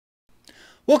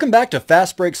Welcome back to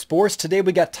Fastbreak Sports. Today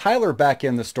we got Tyler back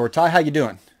in the store. Ty, how you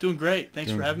doing? Doing great.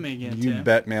 Thanks for having me again, You Tim.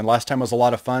 bet, man. Last time was a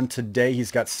lot of fun. Today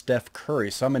he's got Steph Curry.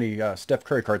 So how many Steph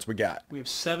Curry cards we got? We have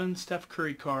 7 Steph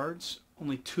Curry cards,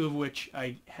 only 2 of which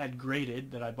I had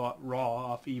graded that I bought raw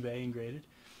off eBay and graded.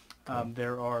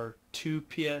 There are 3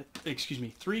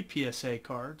 PSA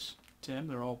cards, Tim.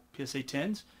 They're all PSA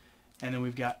 10s. And then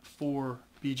we've got 4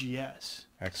 BGS.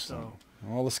 Excellent. So,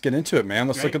 Well, let's get into it, man.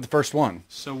 Let's look great. at the first one.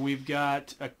 So we've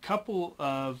got a couple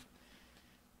of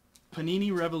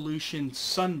Panini Revolution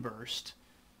Sunburst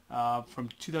from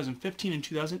 2015 and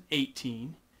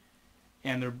 2018.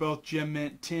 And they're both Gem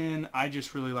Mint tin. I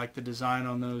just really like the design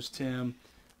on those, Tim.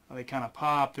 They kind of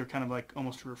pop. They're kind of like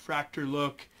almost a refractor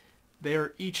look.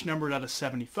 They're each numbered out of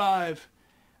 75.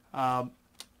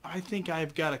 I think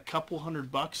I've got a couple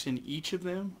 $100 in each of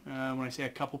them. When I say a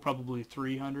couple, probably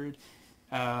 300.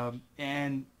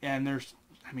 And there's,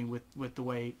 I mean, with the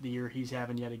way the year he's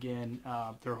having yet again,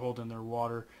 they're holding their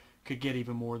water. Could get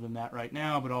even more than that right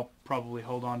now, but I'll probably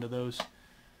hold on to those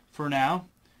for now.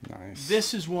 Nice.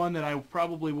 This is one that I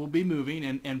probably will be moving,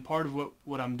 and part of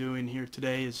what I'm doing here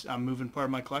today is I'm moving part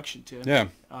of my collection, Tim.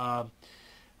 Yeah.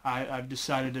 I've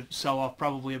decided to sell off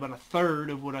probably about a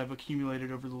third of what I've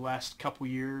accumulated over the last couple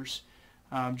years.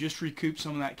 Just recoup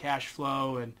some of that cash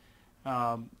flow and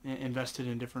invest it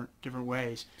in different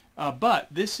ways. But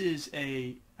this is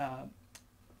a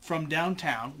from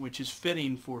downtown, which is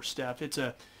fitting for Steph.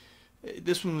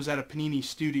 This one was at a Panini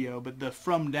studio, but the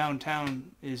From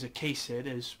Downtown is a case hit,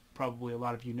 as probably a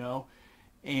lot of you know,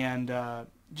 and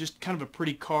just kind of a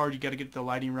pretty card. You got to get the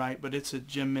lighting right, but it's a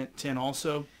Gem Mint 10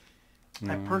 also.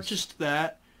 Nice. I purchased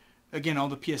that. Again, all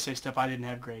the PSA stuff I didn't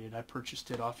have graded. I purchased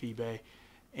it off eBay,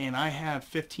 and I have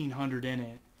 1,500 in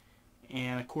it.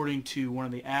 And according to one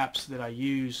of the apps that I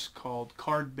use called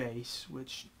Cardbase,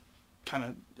 which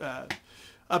kind of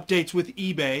updates with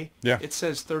eBay, Yeah. it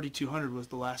says 3,200 was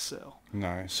the last sale.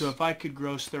 Nice. So if I could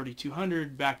gross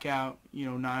 3,200, back out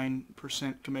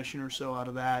 9% commission or so out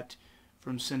of that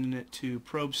from sending it to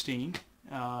Probstein,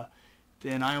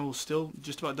 then I will still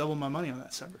just about double my money on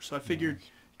that sucker. So I figured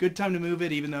good time to move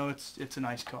it, even though it's a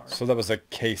nice card. So that was a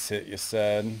case hit, you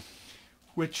said.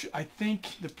 Which I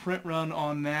think the print run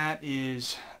on that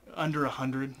is under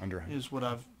 100. Is what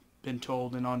I've been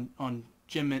told, and on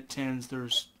Gem Mint 10s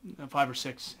there's 5 or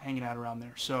 6 hanging out around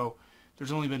there. So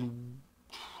there's only been,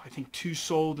 I think, 2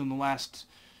 sold in the last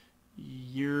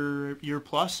year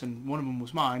plus, and one of them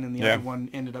was mine, and the other one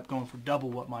ended up going for double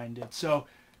what mine did. So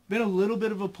been a little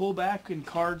bit of a pullback in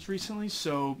cards recently,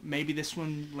 so maybe this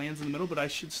one lands in the middle, but I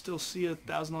should still see a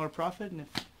 $1,000 profit, and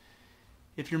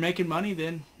if you're making money,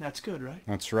 then that's good, right?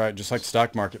 That's right. Just like the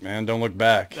stock market, man. Don't look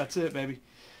back. That's it, baby.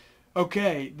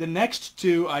 Okay, the next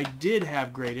 2 I did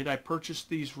have graded. I purchased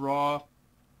these raw,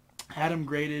 had them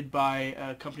graded by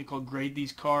a company called Grade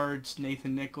These Cards.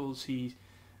 Nathan Nichols, he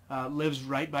lives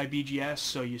right by BGS,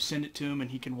 so you send it to him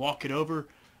and he can walk it over.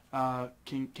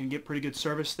 Can get pretty good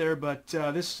service there. But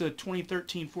this is a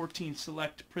 2013-14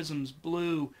 Select Prisms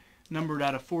Blue, numbered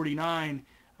out of 49.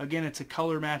 Again, it's a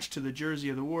color match to the jersey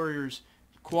of the Warriors.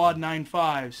 Quad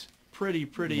 9.5s. Pretty.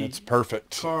 It's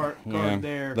perfect. Card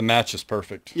there. The match is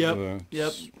perfect. Yep.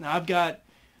 Now I've got,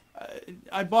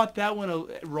 I bought that one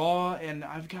raw, and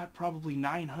I've got probably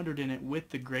 900 in it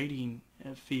with the grading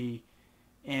fee,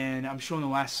 and I'm showing the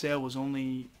last sale was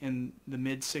only in the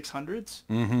mid 600s.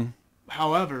 Mm-hmm.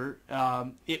 However,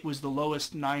 it was the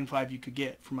lowest 9.5 you could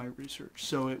get from my research,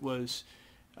 so it was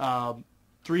 3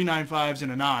 9.5s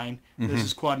and a 9. This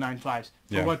is quad 9.5s.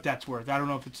 For what that's worth, I don't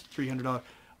know if it's $300.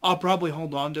 I'll probably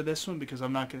hold on to this one because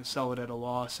I'm not going to sell it at a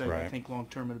loss. I think long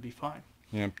term it'll be fine.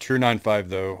 Yeah, true 9.5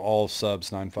 though. All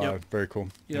subs 9.5. Yep. Very cool.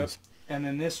 Yep. Yes. And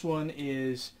then this one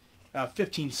is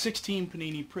 15-16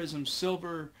 Panini Prism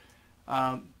Silver.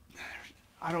 I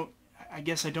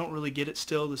guess I don't really get it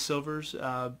still, the silvers.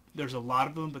 There's a lot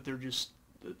of them, but they're just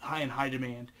in high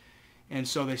demand. And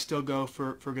so they still go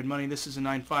for good money. This is a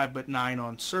 9.5, but 9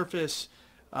 on surface.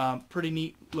 Pretty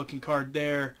neat looking card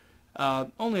there.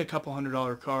 Only a couple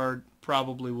 $100 card.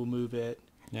 Probably will move it.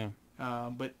 Yeah.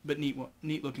 But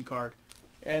neat looking card.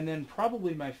 And then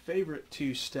probably my favorite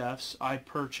 2 Stephs I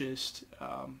purchased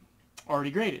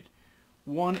already graded.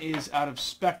 One is out of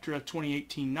Spectra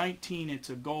 2018-19. It's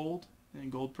a gold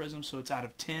prism, so it's out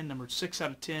of 10, number 6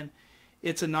 out of 10.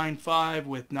 It's a 9.5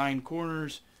 with 9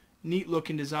 corners. Neat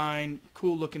looking design,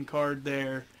 cool looking card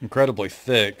there. Incredibly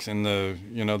thick, and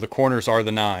the corners are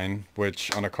the 9,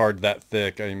 which on a card that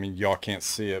thick, I mean, y'all can't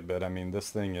see it, but I mean,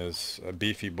 this thing is a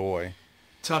beefy boy.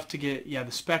 tough to get. Yeah,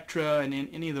 the Spectra and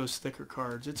any of those thicker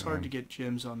cards, it's hard to get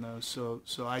gems on those. So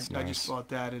I just bought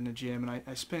that in a gym, and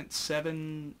I spent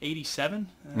 $787.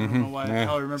 I don't know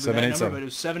how I remember that number, but it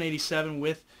was $787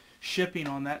 with shipping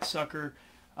on that sucker.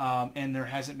 And there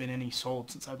hasn't been any sold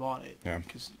since I bought it. Yeah.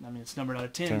 Because I mean it's numbered out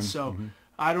of 10. So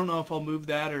I don't know if I'll move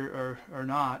that or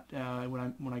not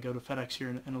when I go to FedEx here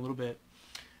in a little bit.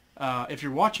 If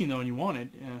you're watching though and you want it,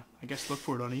 I guess look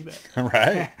for it on eBay.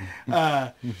 Right.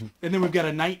 And then we've got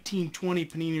a 1920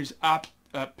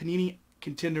 Panini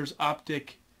Contenders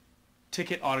Optic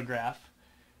ticket autograph,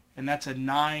 and that's a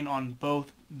 9 on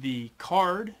both the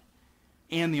card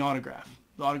and the autograph.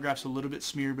 The autograph's a little bit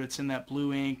smeared, but it's in that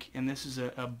blue ink, and this is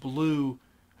a blue.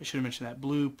 I should have mentioned that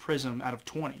blue prism out of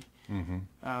 20.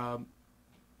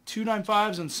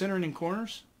 295s on centering and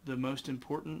corners, the most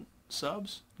important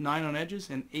subs, 9 on edges,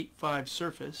 and 8.5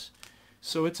 surface.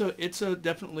 So it's a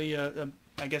definitely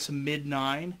I guess a mid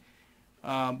 9,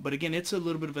 but again it's a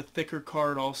little bit of a thicker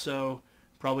card. Also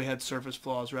probably had surface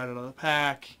flaws right out of the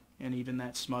pack, and even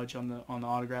that smudge on the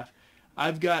autograph.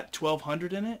 I've got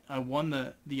 1,200 in it. I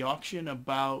won the auction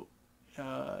about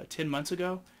 10 months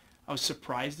ago. I was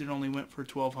surprised it only went for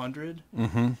 1,200.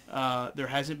 There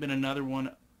hasn't been another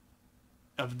one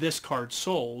of this card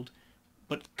sold,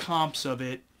 but comps of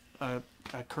it. A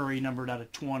Curry numbered out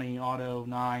of 20, auto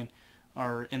 9,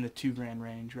 are in the $2,000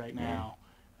 range right now.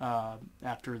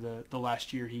 After the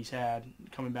last year he's had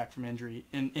coming back from injury,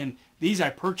 and these I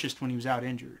purchased when he was out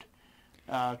injured,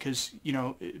 because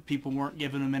people weren't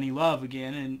giving him any love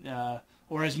again, and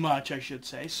or as much I should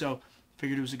say. So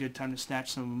figured it was a good time to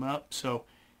snatch some of them up. So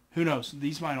who knows?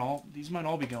 These might all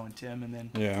be going, Tim, and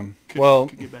then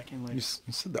could get back in later. You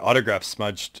said the autograph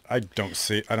smudged. I don't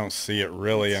see it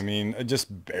really. I mean,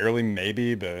 just barely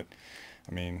maybe, but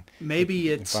I mean maybe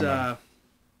it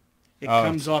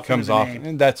comes off.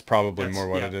 And that's probably more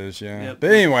what it is. Yeah. Yep.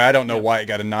 But anyway, I don't know why it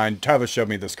got a 9. Tyler showed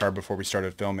me this card before we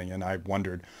started filming, and I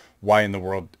wondered why in the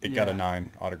world it got a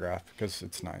 9 autograph, because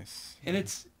it's nice. And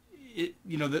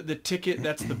the ticket,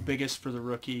 that's the biggest for the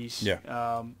rookies.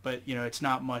 Yeah. But it's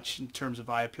not much in terms of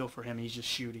eye appeal for him. He's just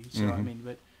shooting. So I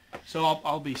mean, so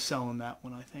I'll be selling that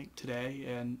one I think today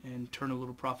and turn a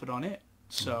little profit on it.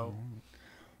 So.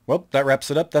 Well, that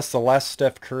wraps it up. That's the last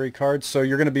Steph Curry card. So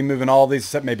you're going to be moving all these,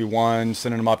 except maybe one,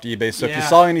 sending them off to eBay. So if you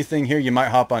saw anything here, you might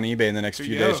hop on eBay in the next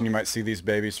few days, and you might see these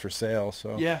babies for sale.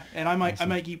 So yeah, and I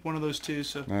might keep one of those too.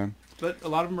 So, but a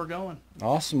lot of them are going.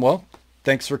 Awesome. Well,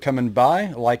 thanks for coming by.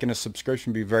 A like and a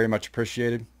subscription would be very much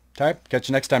appreciated. Ty, catch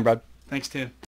you next time, bud. Thanks, Tim.